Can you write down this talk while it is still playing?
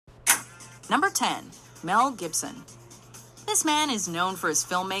Number 10. Mel Gibson. This man is known for his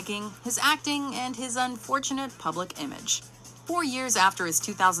filmmaking, his acting, and his unfortunate public image. 4 years after his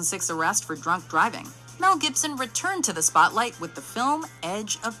 2006 arrest for drunk driving, Mel Gibson returned to the spotlight with the film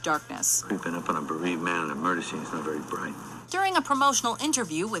Edge of Darkness. Creeping up on a bereaved man in a murder scene is not very bright. During a promotional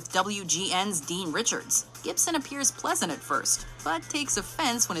interview with WGN's Dean Richards, Gibson appears pleasant at first, but takes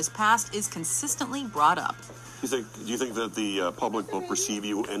offense when his past is consistently brought up. Do you think that the public will perceive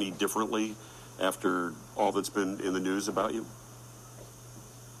you any differently after all that's been in the news about you?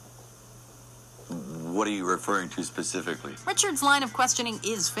 What are you referring to specifically? Richards' line of questioning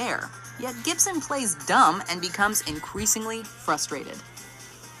is fair, yet Gibson plays dumb and becomes increasingly frustrated.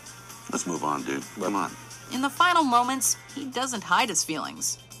 Let's move on, dude. Come on. In the final moments, he doesn't hide his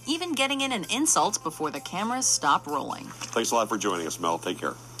feelings, even getting in an insult before the cameras stop rolling. Thanks a lot for joining us, Mel. Take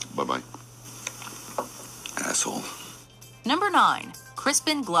care. Bye-bye. Asshole. Number 9.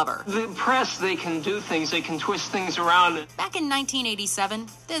 Crispin Glover. The press, they can do things, they can twist things around. Back in 1987,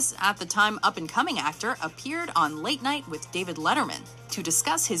 this, at the time, up-and-coming actor appeared on Late Night with David Letterman to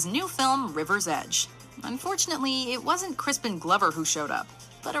discuss his new film, River's Edge. Unfortunately, it wasn't Crispin Glover who showed up,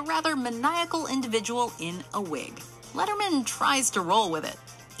 but a rather maniacal individual in a wig. Letterman tries to roll with it,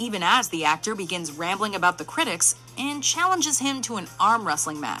 even as the actor begins rambling about the critics and challenges him to an arm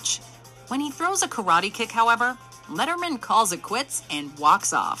wrestling match. When he throws a karate kick, however, Letterman calls it quits and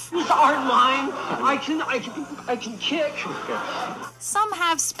walks off. These aren't mine. I can kick. Some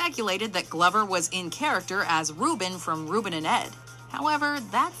have speculated that Glover was in character as Reuben from Reuben and Ed. However,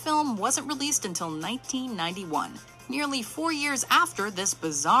 that film wasn't released until 1991, nearly 4 years after this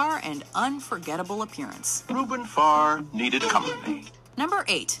bizarre and unforgettable appearance. Reuben Farr needed company. Number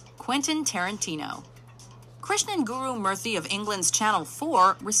 8. Quentin Tarantino. Krishnan Guru Murthy of England's Channel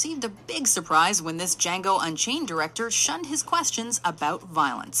 4 received a big surprise when this Django Unchained director shunned his questions about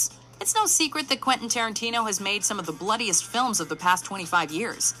violence. It's no secret that Quentin Tarantino has made some of the bloodiest films of the past 25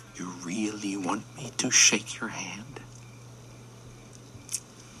 years. You really want me to shake your hand?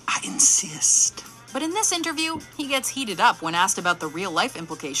 I insist. But in this interview, he gets heated up when asked about the real-life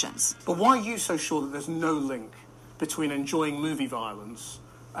implications. But why are you so sure that there's no link between enjoying movie violence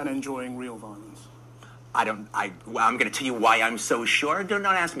and enjoying real violence? I'm going to tell you why I'm so sure. Don't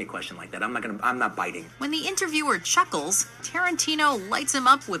ask me a question like that. I'm not biting. When the interviewer chuckles, Tarantino lights him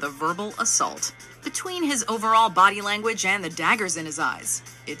up with a verbal assault. Between his overall body language and the daggers in his eyes,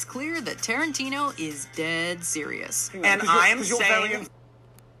 it's clear that Tarantino is dead serious. And I'm saying...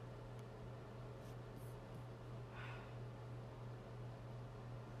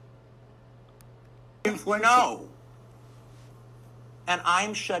 No. And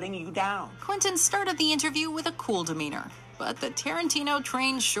I'm shutting you down. Quentin started the interview with a cool demeanor, but the Tarantino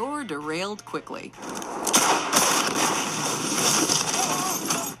train sure derailed quickly.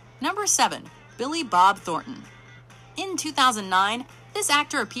 Number 7. Billy Bob Thornton. In 2009, this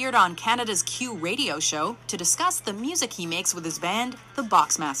actor appeared on Canada's Q radio show to discuss the music he makes with his band, the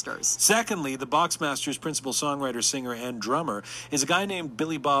Boxmasters. Secondly, the Boxmasters' principal songwriter, singer, and drummer is a guy named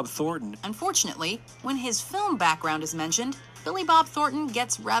Billy Bob Thornton. Unfortunately, when his film background is mentioned, Billy Bob Thornton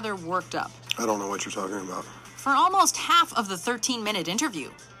gets rather worked up. I don't know what you're talking about. For almost half of the 13-minute interview,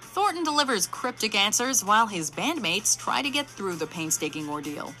 Thornton delivers cryptic answers while his bandmates try to get through the painstaking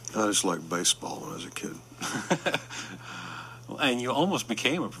ordeal. I just liked baseball when I was a kid. And you almost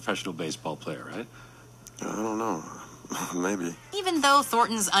became a professional baseball player, right? I don't know. Maybe. Even though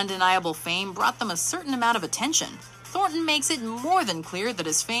Thornton's undeniable fame brought them a certain amount of attention, Thornton makes it more than clear that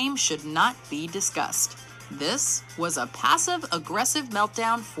his fame should not be discussed. This was a passive-aggressive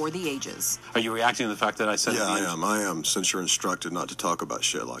meltdown for the ages. Are you reacting to the fact that I said... Yeah, I am. Since you're instructed not to talk about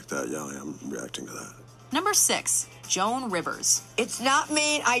shit like that, yeah, I am reacting to that. Number 6. Joan Rivers. It's not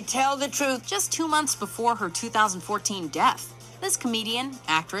mean, I tell the truth. Just 2 months before her 2014 death, this comedian,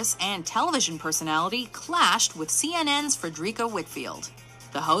 actress, and television personality clashed with CNN's Frederica Whitfield.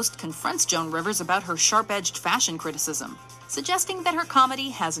 The host confronts Joan Rivers about her sharp-edged fashion criticism, suggesting that her comedy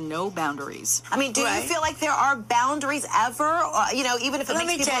has no boundaries. I mean, do you feel like there are boundaries ever? Even if it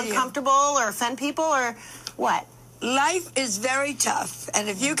makes people uncomfortable or offend people or what? Life is very tough, and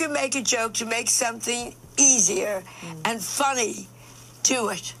if you can make a joke to make something easier and funny, do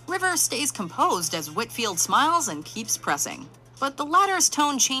it. Rivers stays composed as Whitfield smiles and keeps pressing. But the latter's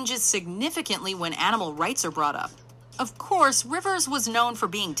tone changes significantly when animal rights are brought up. Of course, Rivers was known for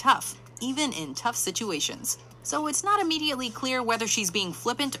being tough, even in tough situations. So it's not immediately clear whether she's being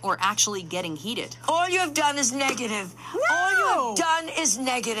flippant or actually getting heated. All you have done is negative. No! All you have done is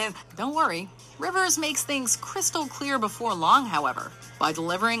negative. Don't worry. Rivers makes things crystal clear before long, however, by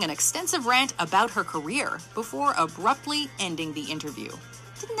delivering an extensive rant about her career before abruptly ending the interview.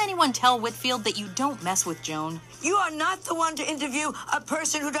 Didn't anyone tell Whitfield that you don't mess with Joan? You are not the one to interview a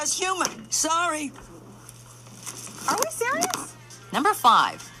person who does humor. Sorry. Are we serious? Number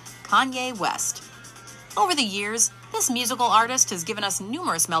 5, Kanye West. Over the years, this musical artist has given us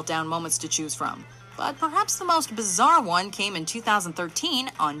numerous meltdown moments to choose from. But perhaps the most bizarre one came in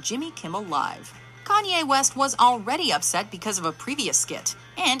 2013 on Jimmy Kimmel Live. Kanye West was already upset because of a previous skit,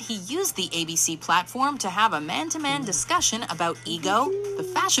 and he used the ABC platform to have a man-to-man discussion about ego, the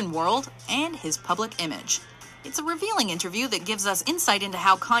fashion world, and his public image. It's a revealing interview that gives us insight into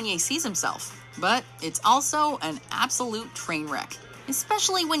how Kanye sees himself, but it's also an absolute train wreck,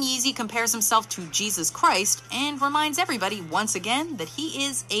 especially when Yeezy compares himself to Jesus Christ and reminds everybody once again that he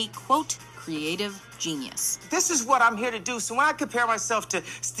is a, quote, creative genius. This is what I'm here to do. So when I compare myself to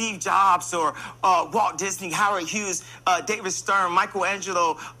Steve Jobs or Walt Disney, Howard Hughes, David Stern,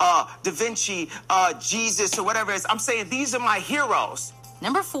 Michelangelo, Da Vinci, Jesus, or whatever it is, I'm saying these are my heroes.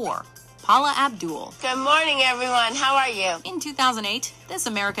 Number 4, Paula Abdul. Good morning, everyone. How are you? In 2008, this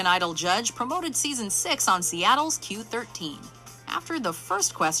American Idol judge promoted season 6 on Seattle's Q13. After the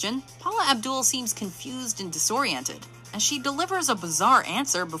first question, Paula Abdul seems confused and disoriented, as she delivers a bizarre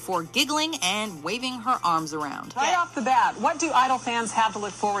answer before giggling and waving her arms around. Right off the bat, what do Idol fans have to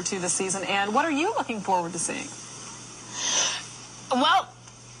look forward to this season, and what are you looking forward to seeing? Well,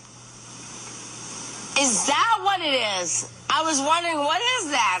 is that what it is? I was wondering, what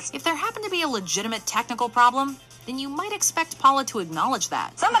is that? If there happened to be a legitimate technical problem, then you might expect Paula to acknowledge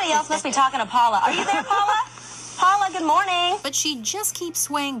that. Somebody else must be talking to Paula. Are you there, Paula? Paula, good morning. But she just keeps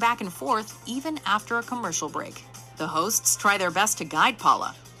swaying back and forth even after a commercial break. The hosts try their best to guide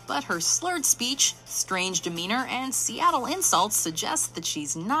Paula, but her slurred speech, strange demeanor, and Seattle insults suggest that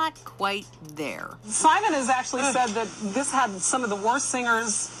she's not quite there. Simon has actually said that this had some of the worst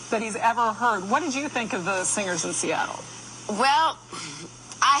singers that he's ever heard. What did you think of the singers in Seattle? Well,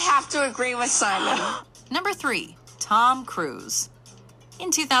 I have to agree with Simon. Number 3, Tom Cruise.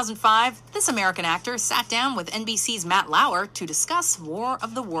 In 2005, this American actor sat down with NBC's Matt Lauer to discuss War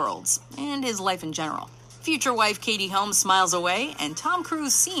of the Worlds and his life in general. Future wife Katie Holmes smiles away, and Tom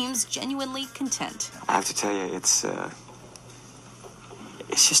Cruise seems genuinely content. I have to tell you, it's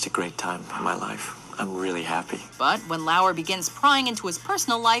just a great time in my life. I'm really happy. But when Lauer begins prying into his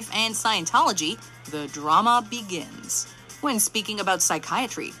personal life and Scientology, the drama begins. When speaking about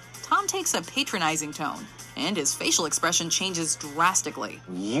psychiatry, Tom takes a patronizing tone, and his facial expression changes drastically.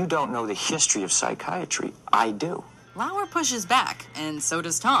 You don't know the history of psychiatry. I do. Lauer pushes back, and so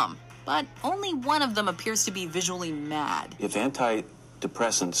does Tom. But only one of them appears to be visually mad. If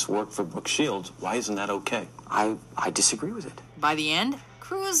antidepressants work for Brooke Shields, why isn't that okay? I disagree with it. By the end,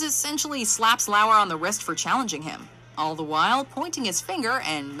 Cruise essentially slaps Lauer on the wrist for challenging him, all the while pointing his finger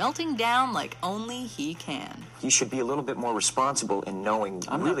and melting down like only he can. You should be a little bit more responsible in knowing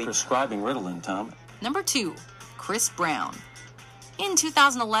I'm really... not prescribing Ritalin, Tom. Number 2, Chris Brown. In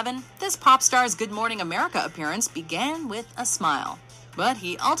 2011, this pop star's Good Morning America appearance began with a smile. But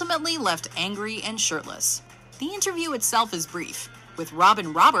he ultimately left angry and shirtless. The interview itself is brief, with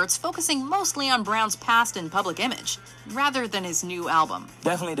Robin Roberts focusing mostly on Brown's past and public image, rather than his new album.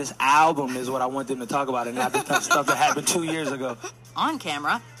 Definitely this album is what I want them to talk about, and not the stuff that happened 2 years ago. On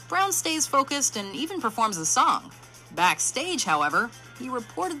camera, Brown stays focused and even performs a song. Backstage, however, he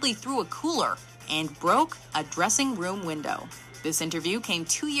reportedly threw a cooler and broke a dressing room window. This interview came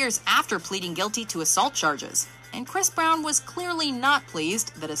 2 years after pleading guilty to assault charges, and Chris Brown was clearly not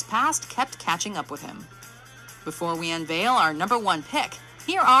pleased that his past kept catching up with him. Before we unveil our number 1 pick,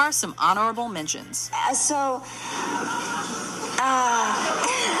 here are some honorable mentions.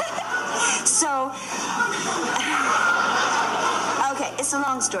 Okay, it's a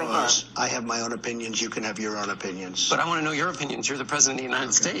long story. I have my own opinions. You can have your own opinions. But I want to know your opinions. You're the president of the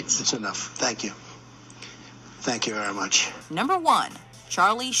United States. It's enough. Thank you. Thank you very much. Number 1,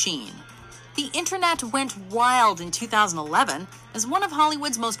 Charlie Sheen. The internet went wild in 2011 as one of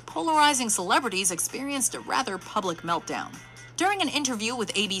Hollywood's most polarizing celebrities experienced a rather public meltdown. During an interview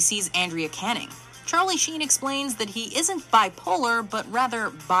with ABC's Andrea Canning, Charlie Sheen explains that he isn't bipolar, but rather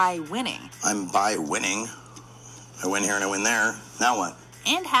bi-winning. I'm bi-winning. I win here and I win there. Now what?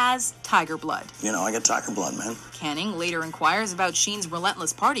 And has tiger blood. You know, I got tiger blood, man. Canning later inquires about Sheen's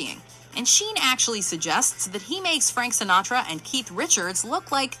relentless partying, and Sheen actually suggests that he makes Frank Sinatra and Keith Richards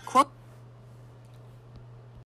look like, quote,